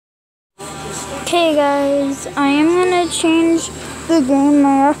Okay guys, I am gonna change the game.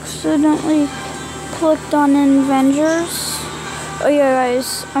 I accidentally clicked on Avengers. Oh yeah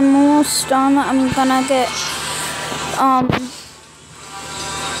guys, I'm almost done. I'm gonna get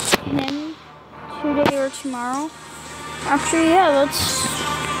him today or tomorrow. Actually yeah, let's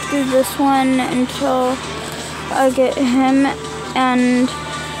do this one until I get him, and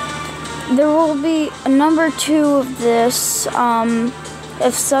there will be a number 2 of this.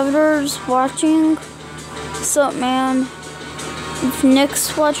 If Sever's watching, sup man. If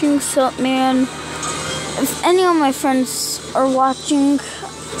Nick's watching, sup man. If any of my friends are watching,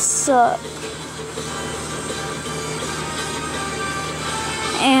 sup.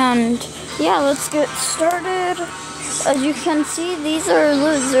 And yeah, let's get started. As you can see, these are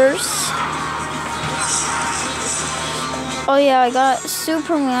losers. Oh yeah, I got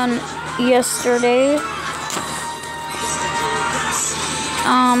Superman yesterday.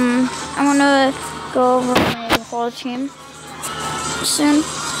 I'm gonna go over my whole team soon,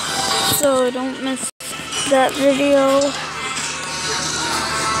 so don't miss that video.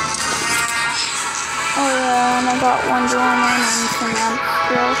 Oh yeah, and I got Wonder Woman and some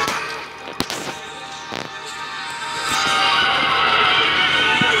girl.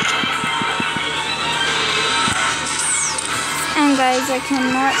 And guys, I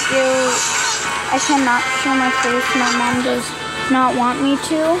cannot show my face. My mom does not want me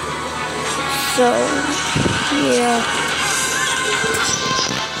to. So, yeah.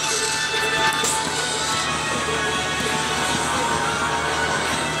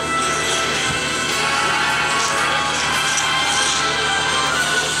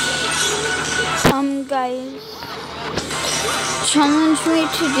 Guys, challenge me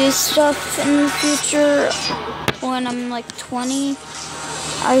to do stuff in the future when I'm like 20.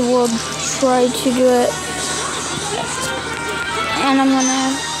 I will try to do it, and I'm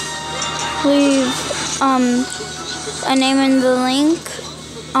gonna leave a name in the link.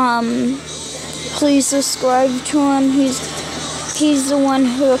 Please subscribe to him. He's the one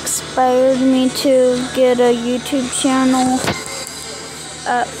who inspired me to get a YouTube channel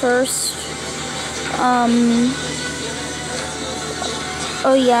at first.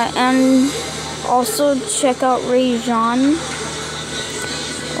 Oh yeah, and also check out Ray Jean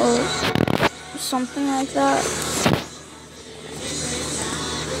or something like that.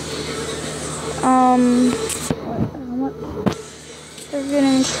 They're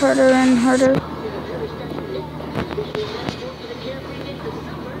getting harder and harder.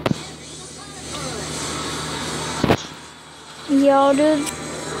 Yeah, I'll do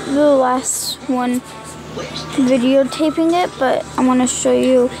the last one videotaping it, but I want to show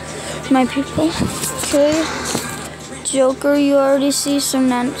you my people. Okay, Joker, you already see, some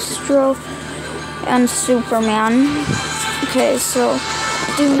Sinestro and Superman. Okay, so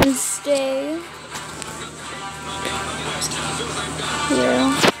Doomsday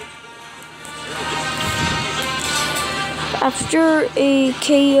here. After a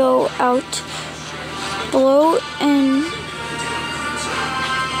KO out, blow and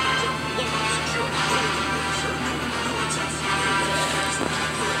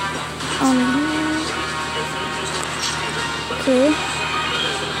okay.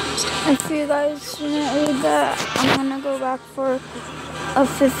 If you guys didn't read that, I'm gonna go back for a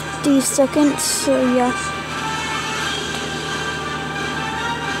 50 seconds, so yeah.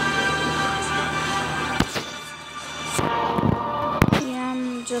 Yeah,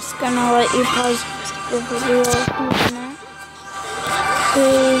 I'm just gonna let you pause the video for a minute.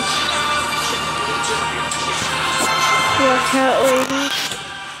 Yeah, cat lady.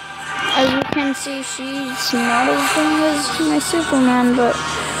 As you can see, she's not as strong as my Superman, but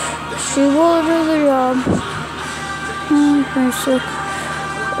she will do the job. Basic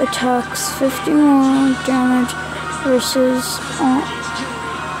attacks 50 more damage versus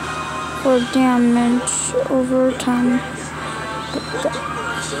for damage over time.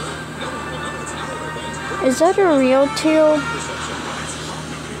 Is that a real tail?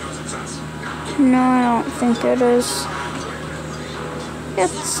 No, I don't think it is.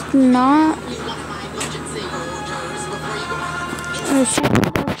 It's not. She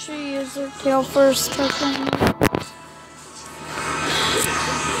actually used her tail for a second.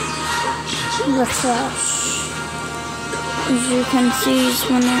 The Flash. As you can see, he's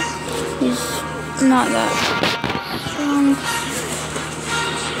not that strong.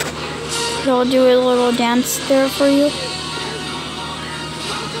 He'll do a little dance there for you.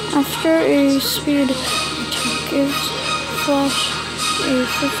 After a speed attack gives Flash a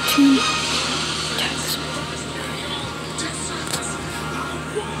 15 attack speed.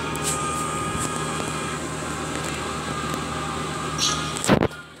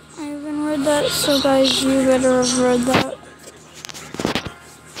 read that, so guys, you better have read that.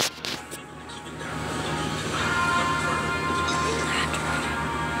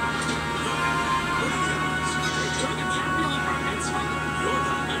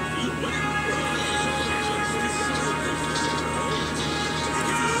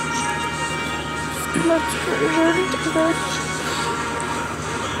 That's pretty good. Okay.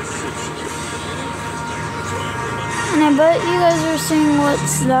 And I bet you guys are saying,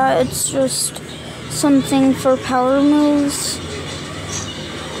 what's that? It's just something for power moves.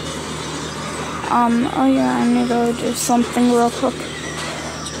 Oh yeah, I need to do something real quick.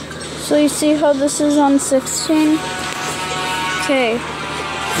 So you see how this is on 16? Okay.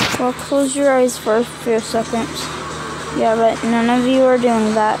 Well, close your eyes for a few seconds. Yeah, but none of you are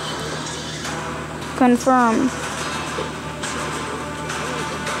doing that. Confirm.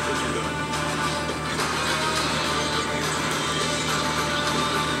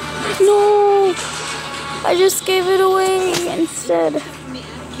 No! I just gave it away instead.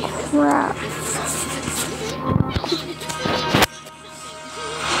 Crap.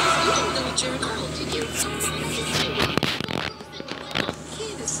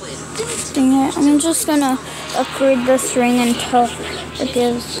 Dang it, I'm just gonna upgrade this ring until it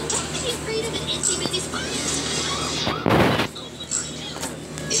gives.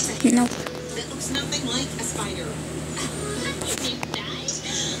 Nope. That looks nothing like a spider.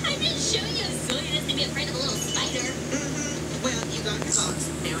 I'm just showing you how silly it is to be afraid of a little spider. Well, you got your box.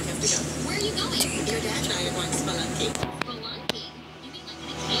 Now I have to go. Where are you going? Your dad and I are going spelunking. Spelunking? You mean like in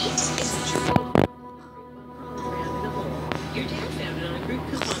a cave? It's true. Your dad found it on a group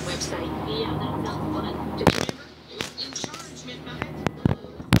coupon website. Yeah, that sounds fun. Did you remember? In charge, Midnight.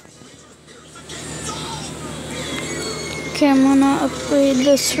 Okay, I'm gonna upgrade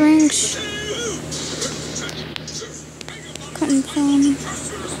this ring. Confirm.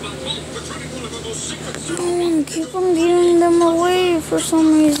 Keep on giving them away for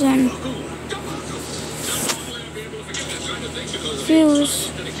some reason.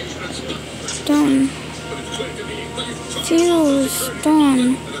 Fuse. Done. Fuse.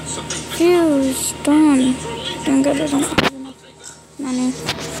 Done. Fuse. Done. Don't get it. I don't have enough money.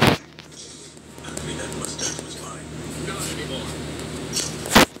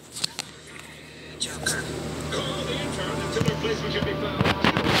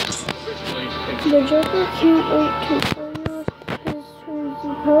 The Joker can't wait to show you his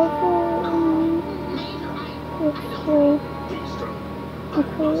crazy powerful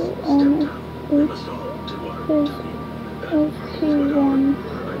his SP1.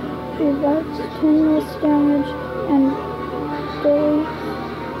 He lets 10 less damage and deals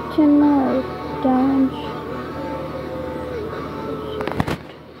 10 more damage.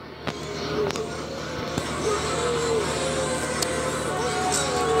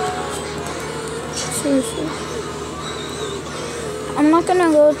 Seriously. I'm not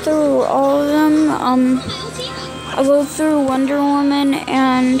gonna go through all of them. I'll go through Wonder Woman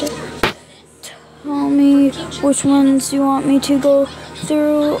and tell me which ones you want me to go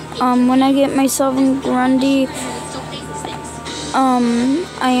through. When I get myself in Grundy,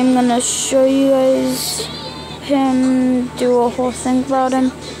 I am gonna show you guys him, do a whole thing about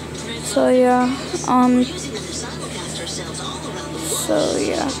him. So yeah,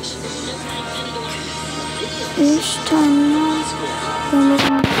 each time now,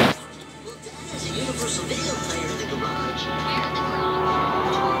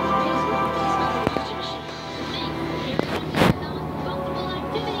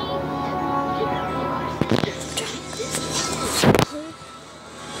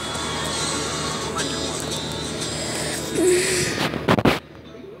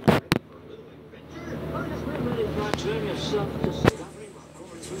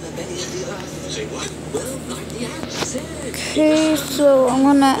 okay, so I'm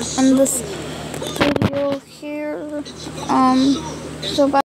gonna end this video here. So bye.